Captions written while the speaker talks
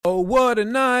what a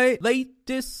night. Late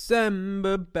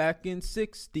December back in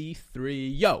 63.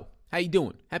 Yo, how you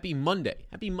doing? Happy Monday.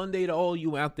 Happy Monday to all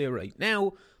you out there right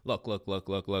now. Look.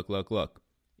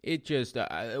 It just,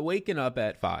 waking up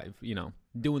at 5,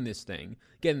 doing this thing,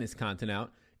 getting this content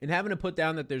out, and having to put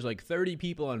down that there's like 30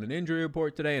 people on an injury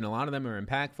report today, and a lot of them are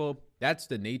impactful. That's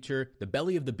the nature, the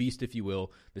belly of the beast, if you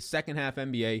will. The second half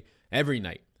NBA every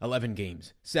night. 11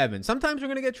 games, 7. Sometimes we're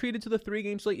going to get treated to the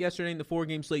 3-game slate yesterday and the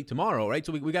 4-game slate tomorrow, right?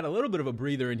 So we got a little bit of a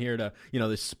breather in here to,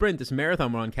 this sprint, this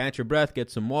marathon. We're on, catch your breath,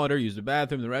 get some water, use the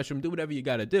bathroom, the restroom, do whatever you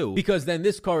got to do. Because then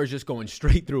this car is just going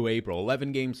straight through April.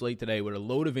 11-game slate today with a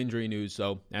load of injury news.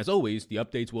 So, as always, the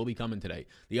updates will be coming today.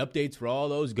 The updates for all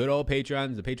those good old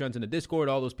patrons, the patrons in the Discord,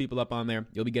 all those people up on there.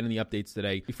 You'll be getting the updates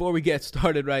today. Before we get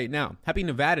started right now, happy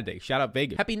Nevada Day. Shout out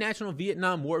Vegas. Happy National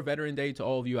Vietnam War Veteran Day to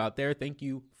all of you out there. Thank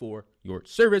you for your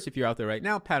service. If you're out there right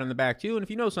now, pat on the back to you. And if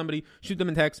you know somebody, shoot them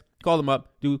a text, call them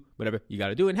up, do whatever you got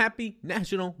to do. And happy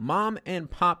National Mom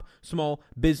and Pop Small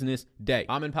Business Day.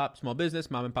 Mom and Pop Small Business,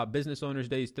 Mom and Pop Business Owners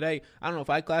Days today. I don't know if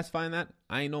I classify in that.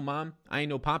 I ain't no mom. I ain't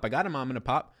no pop. I got a mom and a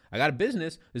pop. I got a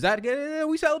business. Is that are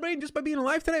we celebrating just by being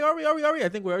alive today? Are we? I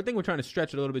think we're trying to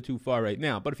stretch it a little bit too far right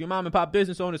now. But if you're mom and pop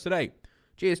business owners today,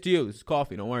 cheers to you. This is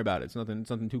coffee. Don't worry about it. It's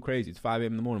nothing too crazy. It's 5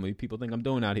 a.m. in the morning. What people think I'm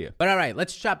doing out here. But all right,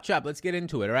 let's chop. Let's get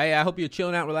into it, all right? I hope you're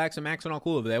chilling out, relaxing, maxing, all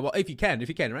cool over there. Well, if you can,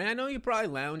 right? I know you're probably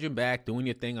lounging back, doing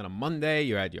your thing on a Monday.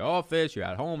 You're at your office. You're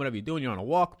at home. Whatever you're doing. You're on a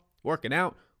walk, working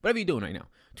out. Whatever you're doing right now.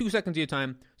 2 seconds of your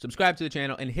time. Subscribe to the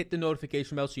channel and hit the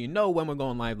notification bell so you know when we're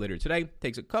going live later today.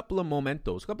 Takes a couple of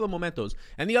momentos.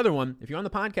 And the other one, if you're on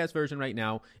the podcast version right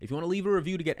now, if you want to leave a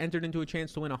review to get entered into a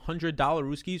chance to win $100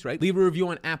 Rooskies, right? Leave a review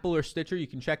on Apple or Stitcher. You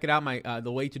can check it out.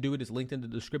 The way to do it is linked in the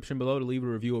description below to leave a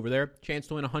review over there. Chance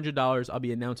to win $100. I'll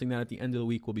be announcing that at the end of the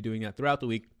week. We'll be doing that throughout the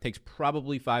week. Takes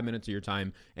probably 5 minutes of your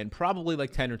time, and probably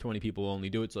like 10 or 20 people will only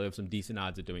do it, so you have some decent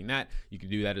odds at doing that. You can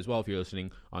do that as well if you're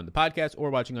listening on the podcast or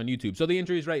watching on YouTube. So the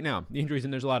injuries right now, and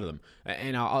there's a lot of them.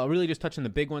 And I'll really just touch on the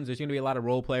big ones. There's going to be a lot of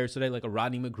role players today, like a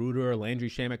Rodney Magruder or Landry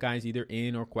Shamet guys, either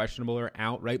in or questionable or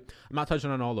out, right? I'm not touching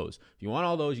on all those. If you want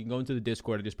all those, you can go into the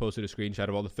Discord. I just posted a screenshot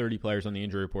of all the 30 players on the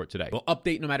injury report today. We'll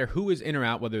update no matter who is in or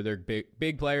out, whether they're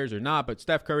big players or not, but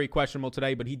Steph Curry, questionable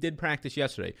today, but he did practice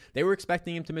yesterday. They were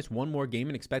expecting him to miss one more game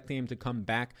and expecting him to come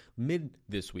back later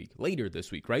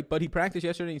this week, right? But he practiced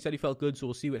yesterday and he said he felt good, so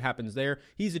we'll see what happens there.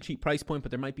 He's a cheap price point,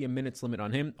 but there might be a minutes limit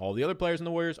on him. All the other players in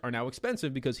the Warriors are now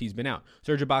expensive because he's been out.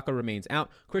 Serge Ibaka remains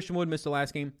out. Christian Wood missed the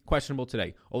last game, questionable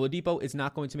today. Oladipo is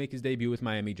not going to make his debut with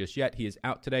Miami just yet. He is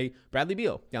out today. Bradley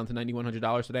Beal down to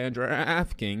 $9,100 today on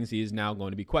DraftKings. He is now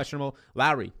going to be questionable.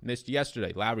 Lowry missed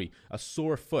yesterday. Lowry, a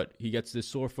sore foot. He gets this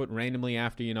sore foot randomly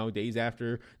after, days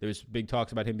after. There's big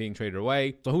talks about him being traded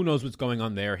away. So who knows what's going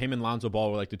on there. Him and Lonzo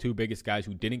Ball were like the two biggest guys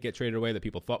who didn't get traded away that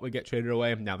people thought would get traded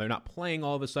away. Now they're not playing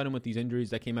all of a sudden with these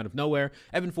injuries that came out of nowhere.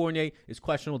 Evan Fournier is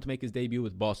questionable to make his debut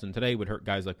with Boston today. Would hurt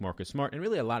guys like Marcus Smart and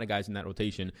really a lot of guys in that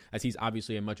rotation, as he's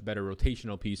obviously a much better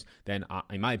rotational piece than,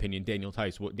 in my opinion, Daniel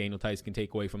Tice. What Daniel Tice can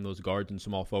take away from those guards and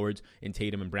small forwards in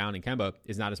Tatum and Brown and Kemba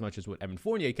is not as much as what Evan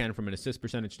Fournier can from an assist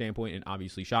percentage standpoint and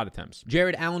obviously shot attempts.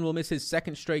 Jared Allen will miss his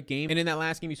second straight game, and in that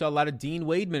last game you saw a lot of Dean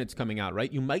Wade minutes coming out,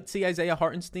 right? You might see Isaiah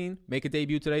Hartenstein make a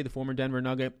debut today, the former Denver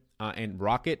Nugget. And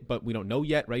Rocket, but we don't know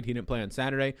yet, right? He didn't play on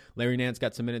Saturday. Larry Nance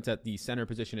got some minutes at the center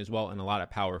position as well and a lot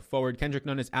of power forward. Kendrick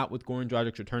Nunn is out with Goran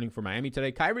Dragic returning for Miami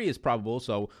today. Kyrie is probable,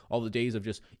 so all the days of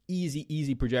just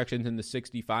easy projections in the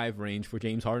 65 range for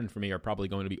James Harden for me are probably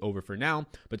going to be over for now,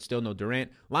 but still no Durant.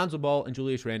 Lonzo Ball and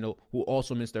Julius Randle, who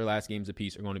also missed their last games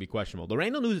apiece, are going to be questionable. The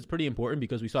Randle news is pretty important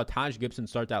because we saw Taj Gibson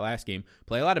start that last game,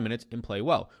 play a lot of minutes, and play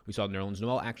well. We saw Nerlens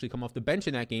Noel actually come off the bench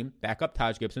in that game, back up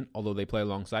Taj Gibson, although they play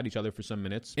alongside each other for some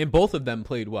minutes, and both of them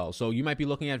played well. So you might be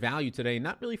looking at value today,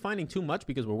 not really finding too much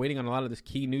because we're waiting on a lot of this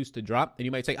key news to drop. And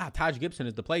you might say, Taj Gibson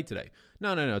is the play today.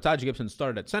 No. Taj Gibson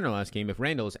started at center last game. If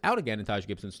Randle is out again and Taj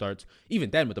Gibson starts, even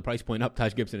then with the price point up,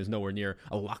 Taj Gibson is nowhere near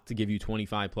a lock to give you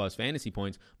 25 plus fantasy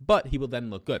points, but he will then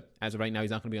look good. As of right now,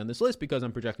 he's not going to be on this list because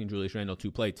I'm projecting Julius Randle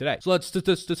to play today. So let's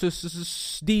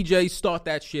DJ start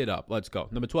that shit up. Let's go.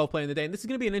 Number 12 play in the day. And this is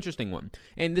going to be an interesting one.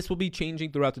 And this will be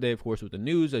changing throughout the day, of course, with the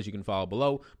news, as you can follow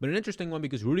below. But an interesting one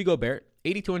because Rudy Gobert,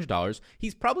 $8,200.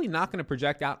 He's probably not going to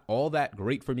project out all that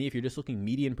great for me if you're just looking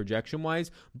median projection wise,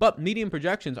 but median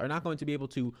projections are not going to be able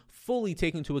to fully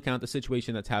take into account the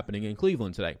situation that's happening in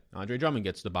Cleveland today. Andre Drummond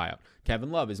gets the buyout.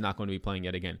 Kevin Love is not going to be playing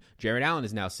yet again. Jared Allen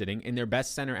is now sitting, and their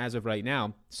best center as of right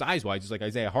now, size-wise, is like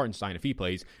Isaiah Hartenstein if he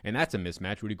plays, and that's a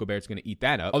mismatch. Rudy Gobert's going to eat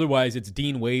that up. Otherwise, it's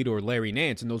Dean Wade or Larry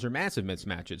Nance, and those are massive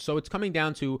mismatches. So it's coming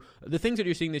down to the things that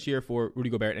you're seeing this year for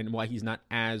Rudy Gobert and why he's not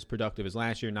as productive as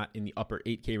last year, not in the upper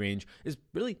 8K 8K range is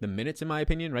really the minutes, in my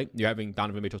opinion, right? You're having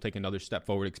Donovan Mitchell take another step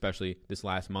forward, especially this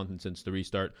last month and since the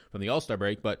restart from the All-Star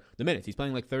break. But the minutes, he's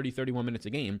playing like 30, 31 minutes a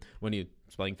game when he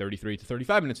was playing 33 to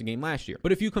 35 minutes a game last year.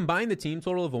 But if you combine the team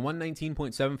total of a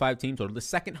 119.75 team total, the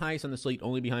second highest on the slate,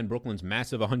 only behind Brooklyn's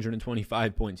massive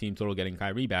 125-point team total getting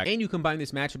Kyrie back, and you combine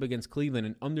this matchup against Cleveland,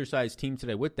 an undersized team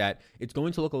today with that, it's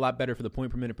going to look a lot better for the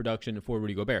point per minute production for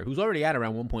Rudy Gobert, who's already at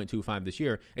around 1.25 this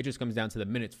year. It just comes down to the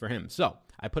minutes for him. So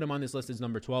I put him on this list as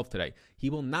number 12 today. He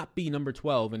will not be number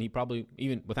 12, and he probably,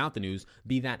 even without the news,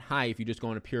 be that high if you just go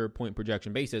on a pure point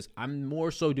projection basis. I'm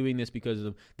more so doing this because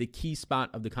of the key spot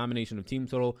of the combination of team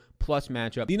total plus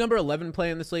matchup. The number 11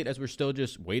 play on the slate, as we're still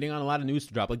just waiting on a lot of news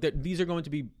to drop. Like these are going to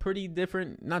be pretty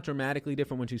different, not dramatically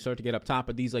different once you start to get up top,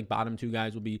 but these like bottom two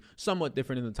guys will be somewhat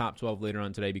different in the top 12 later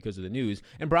on today because of the news.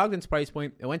 And Brogdon's price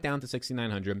point, it went down to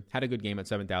 6,900, had a good game at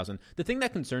 7,000. The thing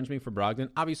that concerns me for Brogdon,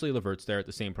 obviously LeVert's there at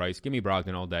the same price. Give me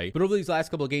Brogdon all day. But over these last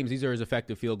couple of games, these are his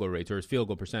effective field goal rates or his field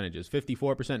goal percentages.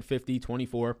 54%, 50,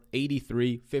 24,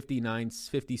 83, 59,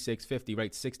 56, 50,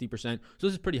 right? 60%. So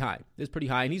this is pretty high. This is pretty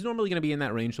high. And he's normally going to be in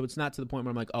that range. So it's not to the point where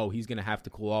I'm like, oh, he's going to have to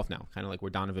cool off now. Kind of like where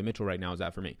Donovan Mitchell right now is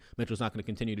at for me. Mitchell's not going to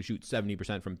continue to shoot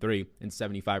 70% from three and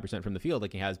 75% from the field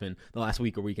like he has been the last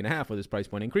week or week and a half with his price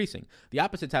point increasing. The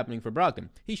opposite's happening for Brogdon.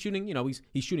 He's shooting,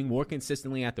 he's shooting more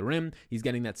consistently at the rim. He's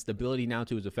getting that stability now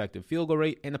to his effective field goal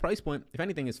rate. And the price point, if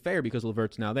anything, is fair because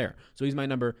LeVert's now there. So he's my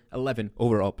number 11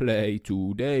 overall play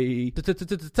today.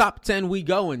 Top 10 we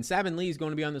go. And Sabin Lee is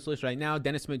going to be on this list right now.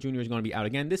 Dennis Smith Jr. is going to be out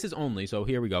again. This is only, so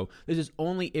here we go. This is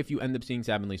only if you end up seeing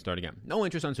Sabin Lee start again. No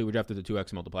interest on Superdraft at the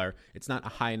 2x multiplier. It's not a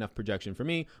high enough projection for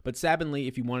me. But Sabin Lee,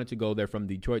 if you wanted to go there from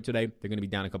Detroit today, they're going to be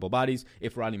down a couple bodies.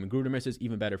 If Rodney McGruder misses,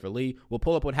 even better for Lee. We'll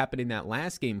pull up what happened in that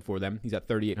last game for them. He's at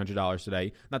 $3,800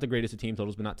 today. Not the greatest of team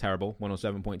totals, but not terrible.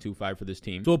 107.25 for this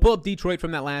team. So we'll pull up Detroit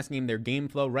from that last game, their game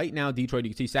flow. Right now, Detroit,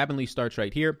 you can see Sabin Lee starts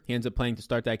right here. He ends up playing to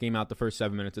start that game out the first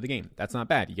 7 minutes of the game. That's not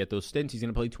bad. You get those stints. He's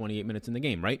going to play 28 minutes in the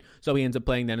game, right? So he ends up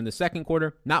playing then in the second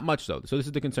quarter. Not much, though. So this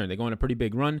is the concern. They go on a pretty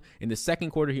big run. In the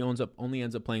second quarter, he only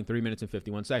ends up playing 3 minutes and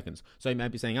 51 seconds. So you might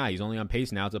be saying, he's only on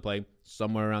pace now to play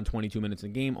somewhere around 22 minutes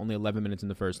in the game, only 11 minutes in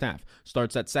the first half.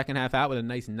 Starts that second half out with a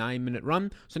nice 9-minute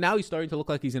run. So now he's starting to look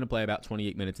like he's going to play about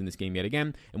 28 minutes in this game yet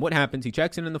again. And what happens? He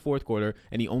checks in the fourth quarter,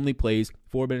 and he only plays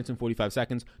 4 minutes and 45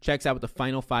 seconds, checks out with the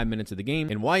final 5 minutes of the game.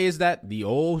 And why is that? The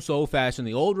old so fashioned,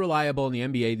 the old reliable in the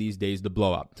NBA these days, the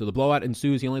blowout. So the blowout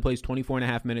ensues. He only plays 24 and a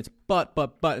half minutes, but,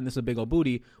 and this is a big old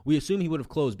booty, we assume he would have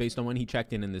closed based on when he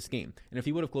checked in this game. And if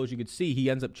he would have closed, you could see he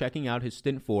ends up checking out his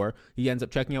stint 4. He ends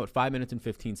up checking out with 5 minutes and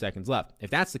 15 seconds left. If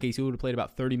that's the case, he would have played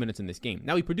about 30 minutes in this game.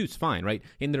 Now he produced fine, right?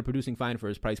 He ended up producing fine for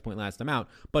his price point last time out,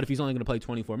 but if he's only going to play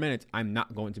 24 minutes, I'm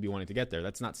not going to be wanting to get there.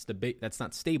 That's not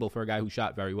stable for a guy who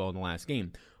shot very well in the last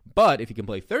game. But if he can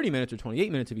play 30 minutes or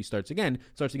 28 minutes if he starts again, it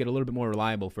starts to get a little bit more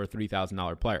reliable for a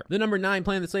 $3,000 player. The number 9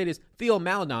 play on the slate is Theo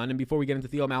Maledon. And before we get into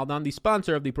Theo Maledon, the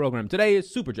sponsor of the program today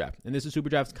is Superdraft. And this is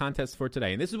Superdraft's contest for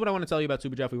today. And this is what I want to tell you about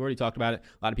Superdraft. We've already talked about it.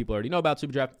 A lot of people already know about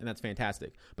Superdraft, and that's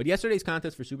fantastic. But yesterday's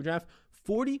contest for Superdraft,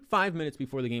 45 minutes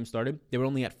before the game started, they were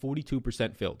only at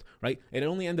 42% filled, right? It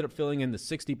only ended up filling in the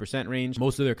 60% range,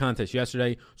 most of their contests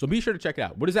yesterday. So be sure to check it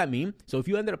out. What does that mean? So if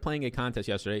you ended up playing a contest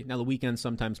yesterday, now the weekends,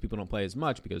 sometimes people don't play as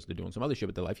much because they're doing some other shit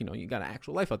with their life. You got an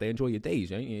actual life out there. Enjoy your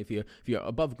days. Right? If you're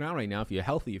above ground right now, if you're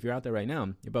healthy, if you're out there right now,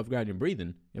 you're above ground, you're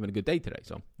breathing, you're having a good day today.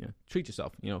 So treat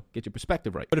yourself. Get your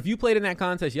perspective right. But if you played in that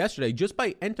contest yesterday, just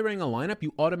by entering a lineup,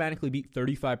 you automatically beat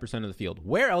 35% of the field.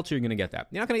 Where else are you going to get that?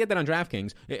 You're not going to get that on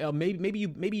DraftKings.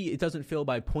 Maybe it doesn't fill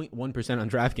by 0.1% on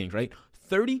DraftKings, right?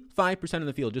 35% of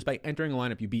the field just by entering a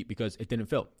lineup you beat because it didn't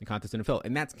fill. The contest didn't fill.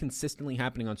 And that's consistently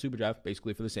happening on Superdraft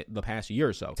basically for the past year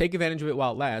or so. Take advantage of it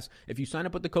while it lasts. If you sign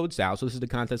up with the code SAL, so this is the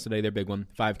contest today, their big one,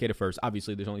 5K to first.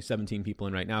 Obviously, there's only 17 people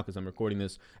in right now because I'm recording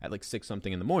this at like 6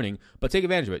 something in the morning. But take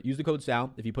advantage of it. Use the code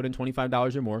SAL. If you put in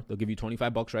 $25 or more, they'll give you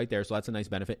 $25 right there. So that's a nice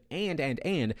benefit.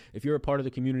 And if you're a part of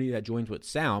the community that joins with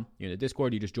SAL, you're in the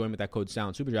Discord, you just join with that code SAL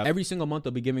in Superdraft. Every single month,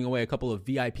 they'll be giving away a couple of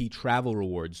VIP travel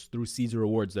rewards through Caesar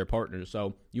Rewards, their partners.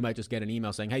 So you might just get an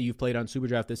email saying, hey, you've played on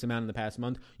Superdraft this amount in the past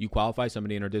month. You qualify.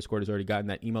 Somebody in our Discord has already gotten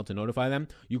that email to notify them.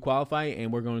 You qualify,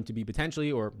 and we're going to be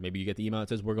potentially, or maybe you get the email that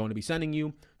says we're going to be sending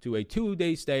you to a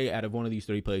 2-day stay out of one of these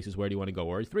 3 places. Where do you want to go?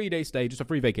 Or a 3-day stay, just a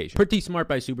free vacation. Pretty smart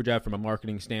by Superdraft from a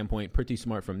marketing standpoint. Pretty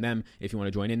smart from them. If you want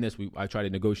to join in this, I try to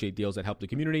negotiate deals that help the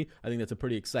community. I think that's a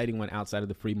pretty exciting one outside of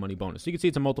the free money bonus. So you can see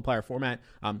it's a multiplier format.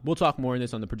 We'll talk more in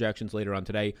this on the projections later on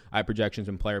today. I have projections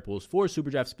and player pools for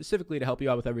Superdraft specifically to help you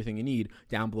out with everything you need need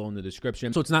down below in the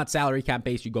description. So it's not salary cap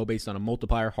based. You go based on a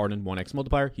multiplier, Harden 1x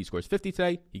multiplier. He scores 50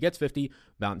 today. He gets 50.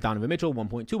 Donovan Mitchell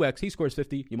 1.2x. He scores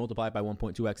 50. You multiply it by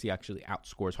 1.2x. He actually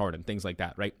outscores Harden. Things like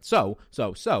that, right? So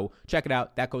check it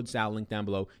out. That code Sal, link down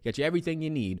below. Get you everything you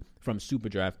need from Super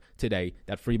Draft today.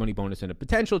 That free money bonus and a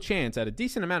potential chance at a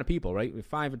decent amount of people, right? If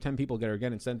 5 or 10 people get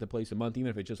again and sent to place a month, even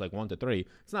if it's just like 1 to 3,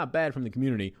 it's not bad from the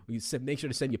community. We make sure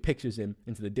to send you pictures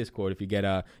into the Discord if you get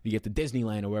to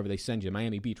Disneyland or wherever they send you,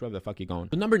 Miami Beach, wherever the fuck you're going.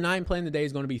 The number 9 play in the day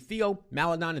is going to be Theo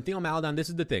Maledon. And Theo Maledon, this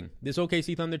is the thing. This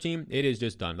OKC Thunder team, it is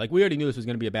just done. Like, we already knew this was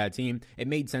going to be a bad team. It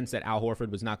made sense that Al Horford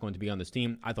was not going to be on this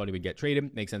team. I thought he would get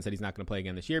traded. Makes sense that he's not going to play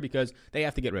again this year because they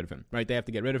have to get rid of him, right? They have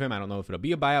to get rid of him. I don't know if it'll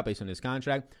be a buyout based on his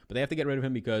contract, but they have to get rid of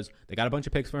him because they got a bunch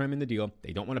of picks for him in the deal.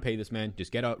 They don't want to pay this man.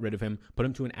 Just get rid of him. Put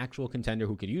him to an actual contender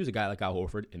who could use a guy like Al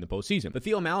Horford in the postseason. But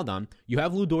Theo Maledon, you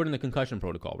have Lou Dort in the concussion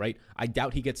protocol, right? I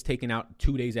doubt he gets taken out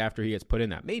 2 days after he gets put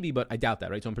in that. Maybe, but I doubt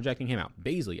that, right? So I'm projecting him out.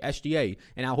 Baisley, SGA,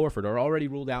 and Al Horford are already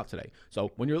ruled out today.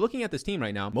 So when you're looking at this team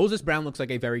right now, Moses Brown looks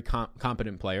like a very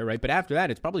competent player, right? But after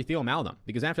that, it's probably Theo Maledon,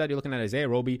 because after that, you're looking at Isaiah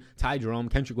Roby, Ty Jerome,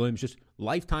 Kendrick Williams, just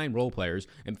lifetime role players.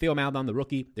 And Theo Maledon, the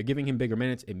rookie, they're giving him bigger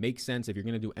minutes. It makes sense. If you're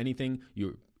going to do anything,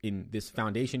 you're in this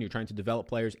foundation, you're trying to develop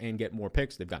players and get more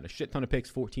picks. They've gotten a shit ton of picks,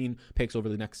 14 picks over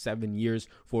the next 7 years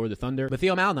for the Thunder. But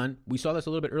Theo Maledon, we saw this a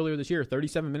little bit earlier this year,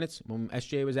 37 minutes when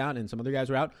SGA was out and some other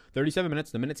guys were out. 37 minutes,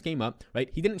 the minutes came up, right?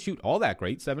 He didn't shoot all that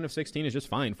great. 7 of 16 is just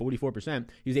fine, 44%.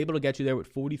 He's able to get you there with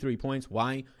 43 points.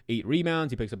 Why? 8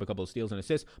 rebounds. He picks up a couple of steals and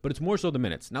assists, but it's more so the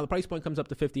minutes. Now the price point comes up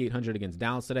to 5,800 against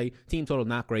Dallas today. Team total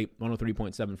not great,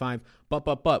 103.75.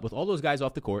 But with all those guys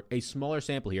off the court, a smaller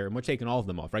sample here, and we're taking all of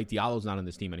them off, right? Diallo's not on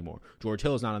this team anymore. George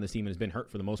Hill is not on this team and has been hurt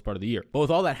for the most part of the year. But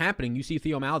with all that happening, you see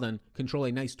Theo Maledon control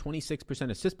a nice 26%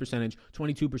 assist percentage,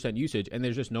 22% usage, and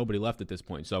there's just nobody left at this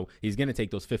point. So he's going to take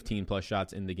those 15 plus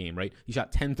shots in the game, right? He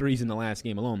shot 10 threes in the last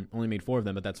game alone, only made 4 of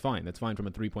them, but that's fine. That's fine from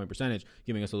a 3-point percentage,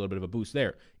 giving us a little bit of a boost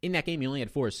there. In that game, he only had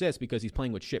 4 assists because he's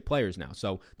playing with shit players now.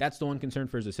 So that's the one concern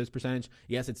for his assist percentage.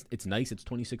 Yes, it's nice. It's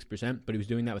 26%, but he was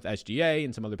doing that with SGA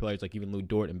and some other players like even Lou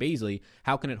Dort and Baisley.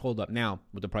 How can it hold up now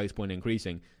with the price point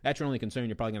increasing? That's your only concern.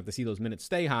 You're probably going to have to see those minutes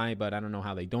stay high, but I don't know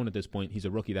how they don't at this point. He's a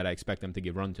rookie that I expect them to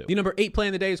give run to. The number 8 play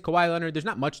in the day is Kawhi Leonard. There's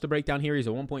not much to break down here. He's a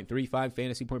 1.35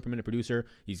 fantasy point per minute producer.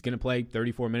 He's going to play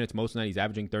 34 minutes most of the night. He's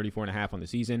averaging 34.5 on the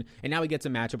season. And now he gets a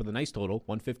matchup with a nice total,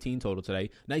 115 total today.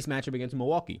 Nice matchup against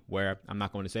Milwaukee, where I'm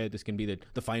not going to say that this can be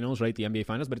the finals, right? The NBA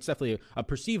finals, but it's definitely a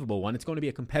perceivable one. It's going to be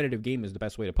a competitive game is the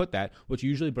best way to put that, which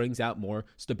usually brings out more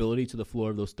stability to the floor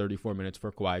of those 34 minutes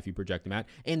for Kawhi if you project him at,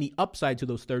 and the upside to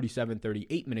those 37,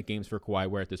 38 minute games for Kawhi,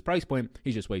 where at this price point,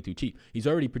 he's just way too cheap. He's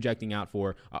already projecting out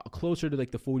for closer to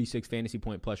like the 46 fantasy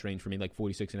point plus range for me, like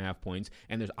 46.5 points,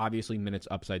 and there's obviously minutes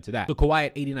upside to that. So Kawhi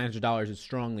at $8,900 is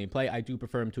strongly in play. I do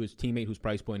prefer him to his teammate whose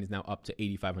price point is now up to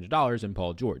 $8,500 in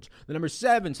Paul George. The number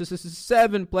 7, so this is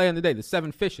 7 play on the day, the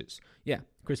 7 fishes. Yeah.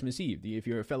 Christmas Eve. If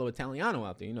you're a fellow Italiano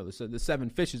out there, you know, the 7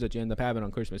 fishes that you end up having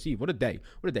on Christmas Eve. What a day.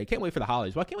 What a day. Can't wait for the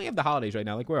holidays. Why can't we have the holidays right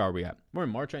now? Like, where are we at? We're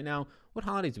in March right now. What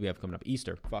holidays do we have coming up?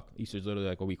 Easter. Fuck. Easter's literally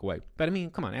like a week away. But I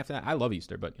mean, come on. After that, I love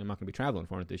Easter, but I'm not going to be traveling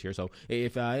for it this year. So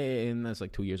if, and that's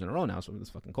like 2 years in a row now. So this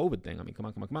fucking COVID thing. I mean, come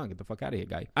on. Get the fuck out of here,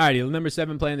 guy. Alrighty. Number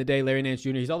 7 play in the day, Larry Nance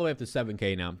Jr. He's all the way up to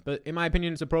 7K now. But in my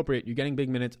opinion, it's appropriate. You're getting big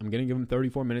minutes. I'm going to give him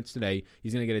 34 minutes today.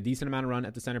 He's going to get a decent amount of run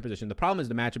at the center position. The problem is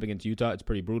the matchup against Utah. It's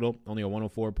pretty brutal. Only a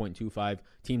 104.25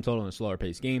 team total in a slower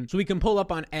paced game. So we can pull up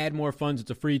on Add More Funds.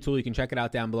 It's a free tool. You can check it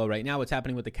out down below right now. What's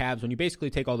happening with the Cavs when you basically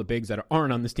take all the bigs that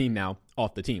aren't on this team now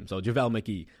off the team. So JaVale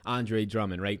McGee, Andre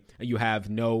Drummond, right? You have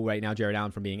no right now Jared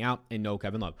Allen from being out and no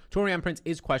Kevin Love. Taurean Prince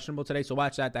is questionable today, so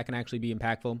watch that. That can actually be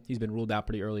impactful. He's been ruled out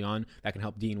pretty early on. That can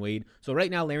help Dean Wade. So right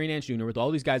now, Larry Nance Jr., with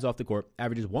all these guys off the court,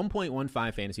 averages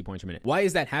 1.15 fantasy points per minute. Why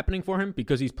is that happening for him?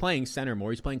 Because he's playing center more.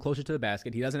 He's playing closer to the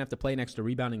basket. He doesn't have to play next to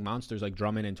rebounding monsters like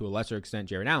Drummond and to a lesser extent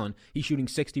Jared Allen. He's shooting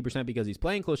 60% because he's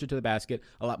playing closer to the basket,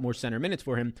 a lot more center minutes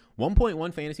for him.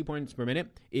 1.1 fantasy points per minute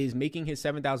is making his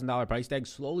 $7,000 price tag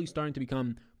slowly starting to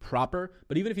become proper.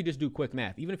 But even if you just do quick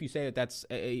math, even if you say that that's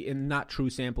a not true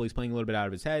sample, he's playing a little bit out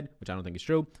of his head, which I don't think is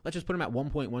true. Let's just put him at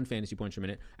 1.1 fantasy points per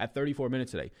minute at 34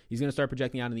 minutes today. He's going to start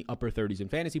projecting out in the upper 30s in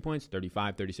fantasy points,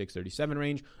 35, 36, 37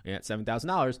 range. And at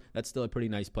 $7,000, that's still a pretty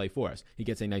nice play for us. He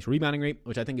gets a nice rebounding rate,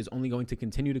 which I think is only going to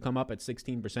continue to come up at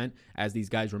 16% as these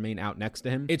guys remain out next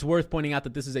to him. It's worth pointing out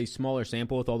that this is a smaller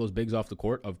sample with all those bigs off the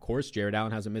court. Of course, Jared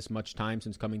Allen hasn't missed much time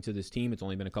since coming to this team. It's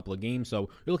only been a couple of games. So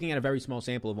you're looking at a very small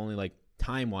sample of only like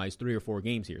time-wise 3 or 4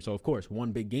 games here. So, of course,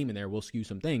 one big game in there will skew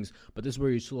some things, but this is where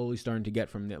you're slowly starting to get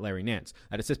from Larry Nance.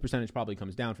 That assist percentage probably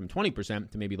comes down from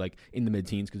 20% to maybe like in the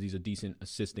mid-teens because he's a decent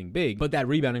assisting big, but that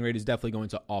rebounding rate is definitely going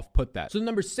to off-put that. So the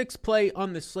number 6 play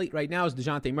on the slate right now is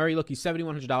DeJounte Murray. Look, he's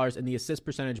 $7,100, and the assist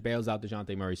percentage bails out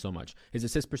DeJounte Murray so much. His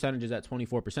assist percentage is at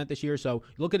 24% this year, so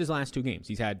look at his last 2 games.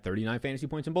 He's had 39 fantasy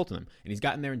points in both of them, and he's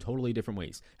gotten there in totally different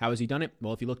ways. How has he done it?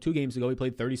 Well, if you look 2 games ago, he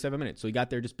played 37 minutes, so he got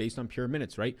there just based on pure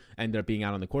minutes, right? Ended up being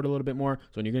out on the court a little bit more, so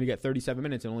when you're going to get 37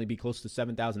 minutes and only be close to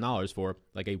 $7,000 for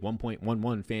like a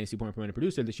 1.11 fantasy point per minute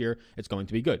producer this year, it's going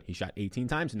to be good. He shot 18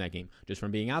 times in that game. Just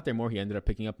from being out there more, he ended up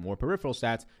picking up more peripheral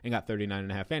stats and got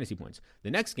 39.5 fantasy points.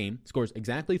 The next game scores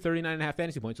exactly 39.5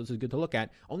 fantasy points, so this is good to look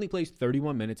at. Only plays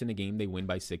 31 minutes in a game. They win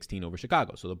by 16 over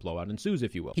Chicago, so the blowout ensues,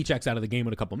 if you will. He checks out of the game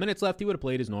with a couple minutes left. He would have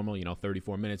played his normal,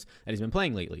 34 minutes that he's been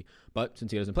playing lately. But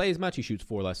since he doesn't play as much, he shoots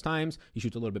 4 less times. He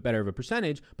shoots a little bit better of a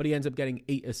percentage, but he ends up getting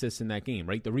 8 assists in that game,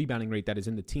 right? The rebounding rate that is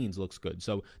in the teens looks good.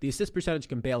 So the assist percentage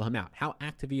can bail him out. How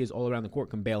active he is all around the court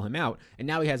can bail him out. And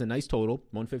now he has a nice total,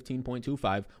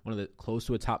 115.25, one of the close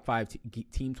to a top 5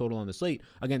 team total on the slate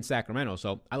against Sacramento.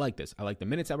 So I like this. I like the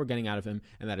minutes that we're getting out of him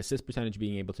and that assist percentage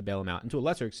being able to bail him out. And to a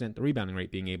lesser extent, the rebounding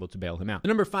rate being able to bail him out. The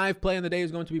number 5 play on the day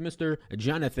is going to be Mr.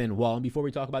 Jonathan Wall. And before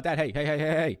we talk about that, hey,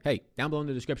 down below in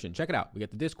the description, check it out. We got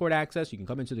the Discord access. You can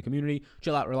come into the community,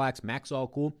 chill out, relax, max all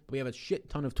cool. But we have a shit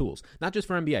ton of tools, not just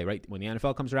for NBA, right? When the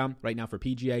NFL comes around, right now for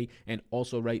PGA, and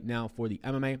also right now for the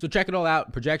MMA. So check it all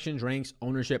out. Projections, ranks,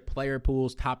 ownership, player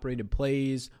pools, top rated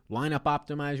plays, lineup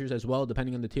optimizers as well,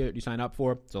 depending on the tier that you sign up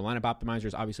for. So lineup optimizer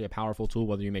is obviously a powerful tool,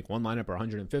 whether you make one lineup or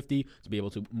 150, to be able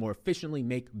to more efficiently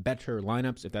make better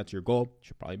lineups. If that's your goal, it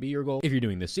should probably be your goal. If you're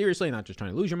doing this seriously, not just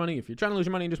trying to lose your money. If you're trying to lose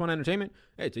your money and just want entertainment,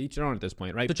 hey, it's each their own at this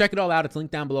point, right? So check it all out. It's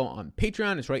linked down below on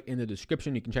Patreon. It's right in the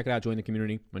description. You can check it out, join the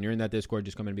community. When you're in that Discord,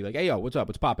 just come in and be like, hey, yo, what's up?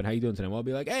 What's popping? How you doing today? We'll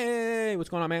be like, hey, what's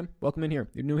going on, man? Welcome in here.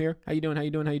 You're new here? How you doing?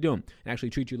 And actually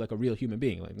treat you like a real human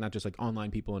being, like not just like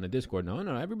online people in a Discord. No,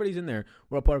 everybody's in there.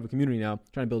 We're all part of a community now,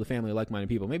 trying to build a family of like-minded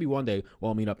people. Maybe one day we'll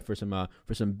all meet up for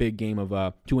some big game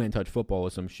of two-hand touch football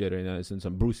or some shit and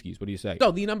some brewskis. What do you say?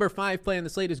 So the number 5 play on the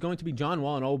slate is going to be John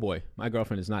Wall, and oh boy, my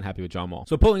girlfriend is not happy with John Wall.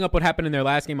 So pulling up what happened in their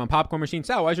last game on Popcorn Machine.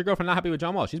 Sal, why is your girlfriend not happy with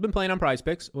John Wall? She's been playing on Prize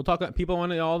Picks. We'll talk about, people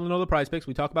want to all know the Prize Picks.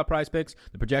 We talk about Prize Picks.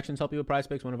 The projections help you with Prize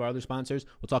Picks, one of our other sponsors.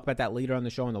 We'll talk about that later on the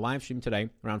show on the live stream today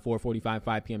around 4:45,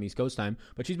 5 p.m. East Coast time.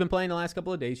 But she's been playing the last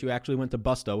couple of days. She actually went to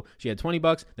Busto. She had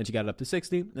 $20, then she got it up to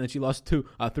 60, and then she lost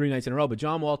 3 nights in a row. But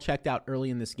John Wall checked out early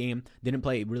in this game. Didn't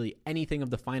play really anything of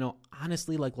the final,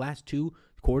 honestly, like last 2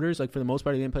 quarters. Like for the most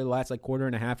part, he didn't play the last like quarter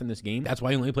and a half in this game. That's why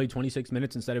he only played 26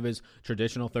 minutes instead of his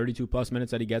traditional 32 plus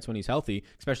minutes that he gets when he's healthy,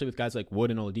 especially with guys like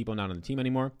Wood and Oladipo not on the team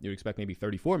anymore. You'd expect maybe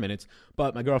 34 minutes,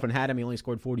 but my girlfriend had him. He only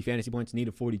scored 40 fantasy points,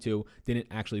 needed 42, didn't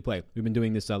actually play. We've been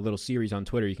doing this little series on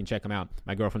Twitter. You can check them out.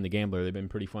 My Girlfriend the Gambler. They've been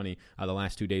pretty funny. The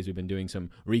last 2 days we've been doing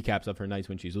some recaps of her nights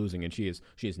when she's losing, and she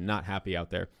is not happy out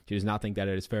there. She does not think that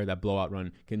it is fair that blowout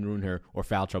run can ruin her or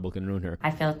foul trouble can ruin her. I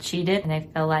feel cheated, and I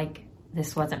feel like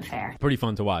this wasn't fair. Pretty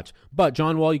fun to watch. But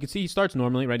John Wall, you can see he starts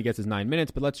normally, right? He gets his 9 minutes,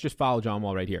 but let's just follow John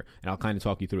Wall right here, and I'll kind of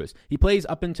talk you through this. He plays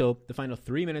up until the final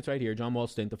 3 minutes right here. John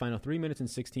Wall's stint, the final 3 minutes and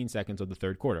 16 seconds of the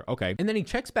third quarter. Okay. And then he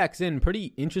checks back in.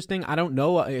 Pretty interesting. I don't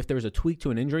know if there was a tweak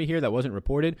to an injury here that wasn't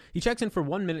reported. He checks in for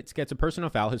 1 minute, gets a personal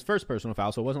foul, his first personal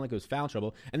foul, so it wasn't like it was foul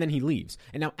trouble, and then he leaves.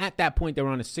 And now at that point, they were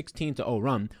on a 16-0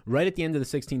 run. Right at the end of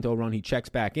the 16-0 run, he checks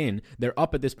back in. They're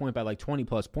up at this point by like 20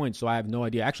 plus points, so I have no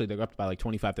idea. Actually, they're up by like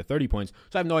 25 to 30 points, so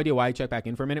I have no idea why he checked back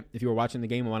in for a minute. If you were watching the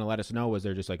game and want to let us know, was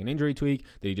there just like an injury tweak?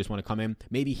 Did he just want to come in?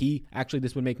 Maybe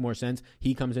this would make more sense.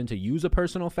 He comes in to use a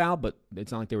personal foul, but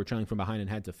it's not like they were trailing from behind and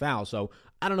had to foul. So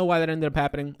I don't know why that ended up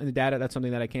happening in the data. That's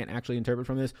something that I can't actually interpret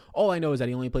from this. All I know is that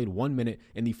he only played 1 minute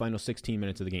in the final 16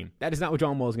 minutes of the game. That is not what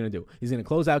John Wall is going to do. He's going to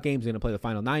close out games. He's going to play the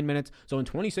final 9 minutes. So in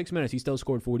 26 minutes, he still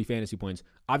scored 40 fantasy points.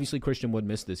 Obviously, Christian Wood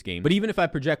missed this game. But even if I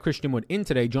project Christian Wood in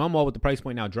today, John Wall with the price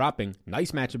point now dropping,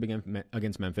 nice matchup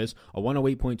against Memphis, a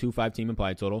 108.25 team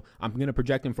implied total. I'm going to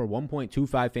project him for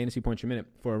 1.25 fantasy points per minute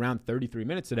for around 33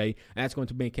 minutes today, and that's going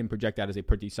to make him project out as a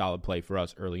pretty solid play for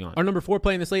us early on. Our number 4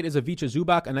 play in the slate is Ivica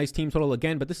Zubac, a nice team total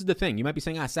again, but this is the thing. You might be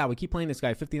saying, Sal, we keep playing this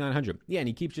guy 5,900. Yeah, and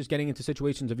he keeps just getting into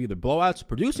situations of either blowouts,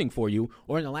 producing for you,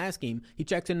 or in the last game, he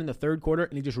checks in the third quarter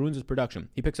and he just ruins his production.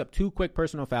 He picks up 2 quick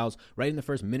personal fouls right in the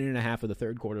first minute and a half of the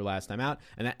third quarter last time out,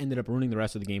 and that ended up ruining the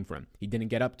rest of the game for him. He didn't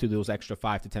get up to those extra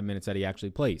 5 to 10 minutes that he actually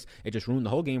plays. It just ruined the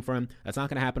whole game for him, time. That's not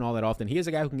going to happen all that often. He is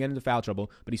a guy who can get into foul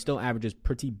trouble, but he still averages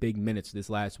pretty big minutes this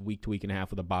last week to week and a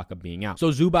half with Ibaka being out.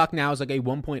 So Zubac now is like a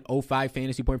 1.05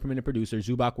 fantasy point per minute producer.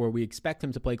 Zubac, where we expect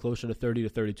him to play closer to 30 to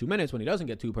 32 minutes when he doesn't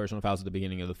get 2 personal fouls at the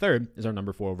beginning of the third, is our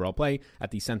number 4 overall play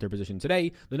at the center position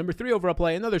today. The number 3 overall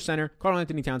play, another center,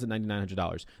 Karl-Anthony Towns at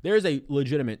 $9,900. There is a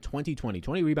legitimate 20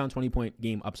 rebound, 20-point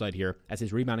game upside here, as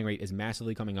his rebounding rate is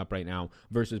massively coming up right now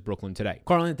versus Brooklyn today.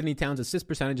 Karl-Anthony Towns' assist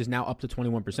percentage is now up to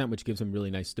 21%, which gives him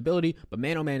really nice stability. But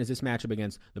man, oh man, is this matchup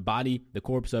against the body, the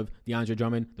corpse of DeAndre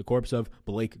Drummond, the corpse of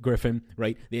Blake Griffin,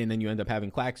 right? And then you end up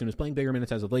having Claxton, who's playing bigger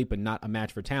minutes as of late, but not a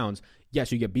match for Towns.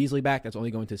 Yes, you get Beasley back. That's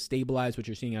only going to stabilize what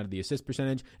you're seeing out of the assist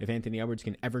percentage. If Anthony Edwards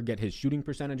can ever get his shooting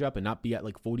percentage up and not be at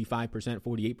like 45%,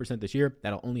 48% this year,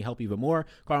 that'll only help even more.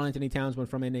 Karl-Anthony Towns went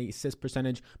from an assist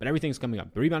percentage, but everything's coming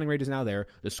up. The rebounding rate is now there.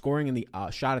 The scoring and the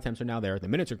shot attempts are now there. The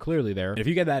minutes are clearly there. And if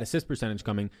you get that assist percentage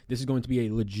coming, this is going to be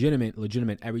a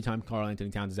legitimate every time Karl-Anthony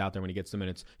Towns is out there when he gets the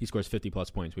minutes, he scores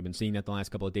 50-plus points. We've been seeing that the last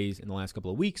couple of days, in the last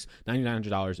couple of weeks.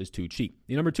 $9,900 is too cheap.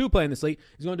 The number 2 play in the slate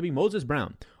is going to be Moses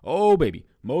Brown. Oh, baby.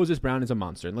 Moses Brown is a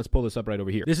monster. And let's pull this up right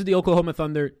over here. This is the Oklahoma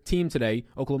Thunder team today,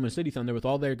 Oklahoma City Thunder, with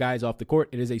all their guys off the court.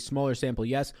 It is a smaller sample,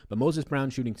 yes, but Moses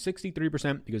Brown shooting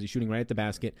 63% because he's shooting right at the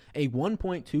basket, a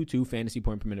 1.22 fantasy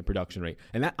point per minute production rate.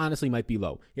 And that honestly might be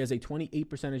low. He has a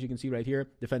 28%, as you can see right here,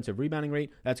 defensive rebounding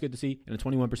rate. That's good to see. And a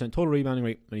 21% total rebounding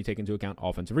rate when you take into account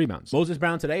offensive rebounds. Moses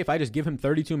Brown today, if I just give him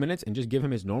 32 minutes and just give him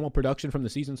his normal production from the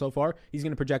season so far, he's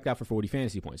going to project out for 40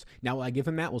 fantasy points. Now, will I give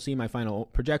him that? We'll see my final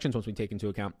projections once we take into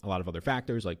account a lot of other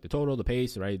factors like the total, the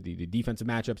pace, right? The defensive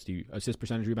matchups, the assist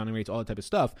percentage, rebounding rates, all that type of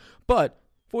stuff. But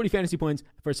 40 fantasy points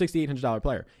for a $6,800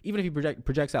 player. Even if he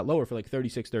projects out lower for like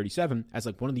 36, 37, as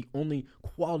like one of the only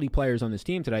quality players on this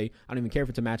team today, I don't even care if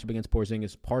it's a matchup against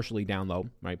Porzingis partially down low,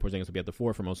 right? Porzingis will be at the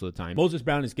 4 for most of the time. Moses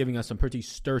Brown is giving us some pretty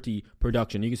sturdy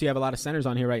production. You can see I have a lot of centers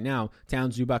on here right now.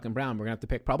 Towns, Zubac, and Brown. We're going to have to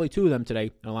pick probably 2 of them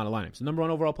today in a lot of lineups. The number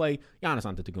 1 overall play, Giannis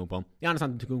Antetokounmpo. Giannis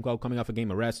Antetokounmpo coming off a game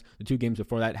of rest. The 2 games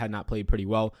before that had not played pretty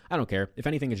well. I don't care. If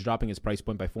anything, it's dropping his price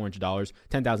point by $400,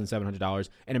 $10,700,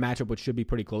 in a matchup which should be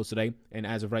pretty close today. And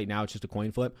as of right now, it's just a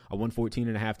coin flip, a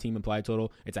 114.5 team implied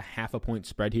total. It's a half a point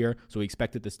spread here, so we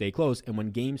expect it to stay close. And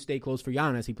when games stay close for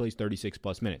Giannis, he plays 36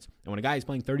 plus minutes. And when a guy is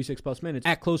playing 36 plus minutes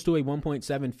at close to a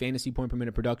 1.7 fantasy point per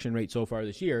minute production rate so far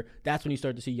this year, that's when you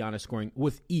start to see Giannis scoring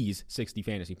with ease 60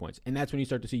 fantasy points. And that's when you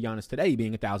start to see Giannis today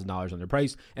being $1,000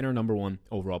 underpriced and our number 1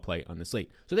 overall play on the slate.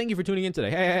 So thank you for tuning in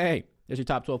today. Hey. There's your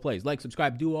top 12 plays. Like,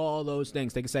 subscribe, do all those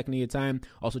things. Take a second of your time.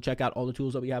 Also, check out all the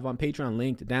tools that we have on Patreon,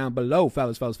 linked down below.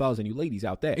 Fellas, and you ladies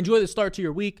out there. Enjoy the start to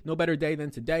your week. No better day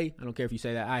than today. I don't care if you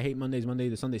say that I hate Mondays,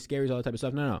 the Sunday scaries, all that type of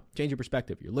stuff. No. Change your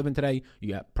perspective. You're living today.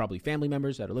 You got probably family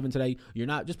members that are living today. You're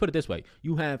not. Just put it this way.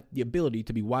 You have the ability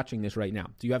to be watching this right now.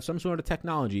 So you have some sort of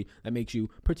technology that makes you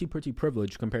pretty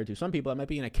privileged compared to some people that might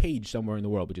be in a cage somewhere in the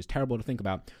world, which is terrible to think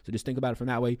about. So just think about it from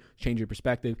that way. Change your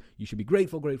perspective. You should be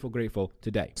grateful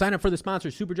today. Sign up for the sponsor,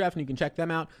 SuperDraft, and you can check them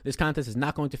out. This contest is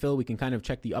not going to fill. We can kind of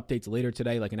check the updates later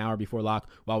today, like an hour before lock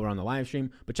while we're on the live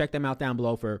stream. But check them out down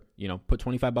below for, put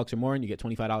 $25 or more and you get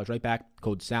 $25 right back.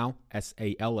 Code SAL,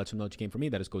 S-A-L, lets them know that you came from me.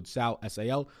 That is code SAL,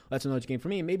 S-A-L, lets them know that you came from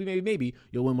me. And maybe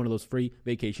you'll win one of those free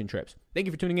vacation trips. Thank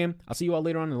you for tuning in. I'll see you all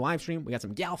later on in the live stream. We got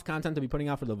some Golf content to be putting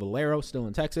out for the Valero, still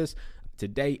in Texas,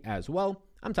 today as well.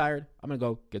 I'm tired. I'm going to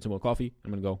go get some more coffee. I'm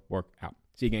going to go work out.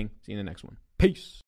 See you, gang. See you in the next one. Peace.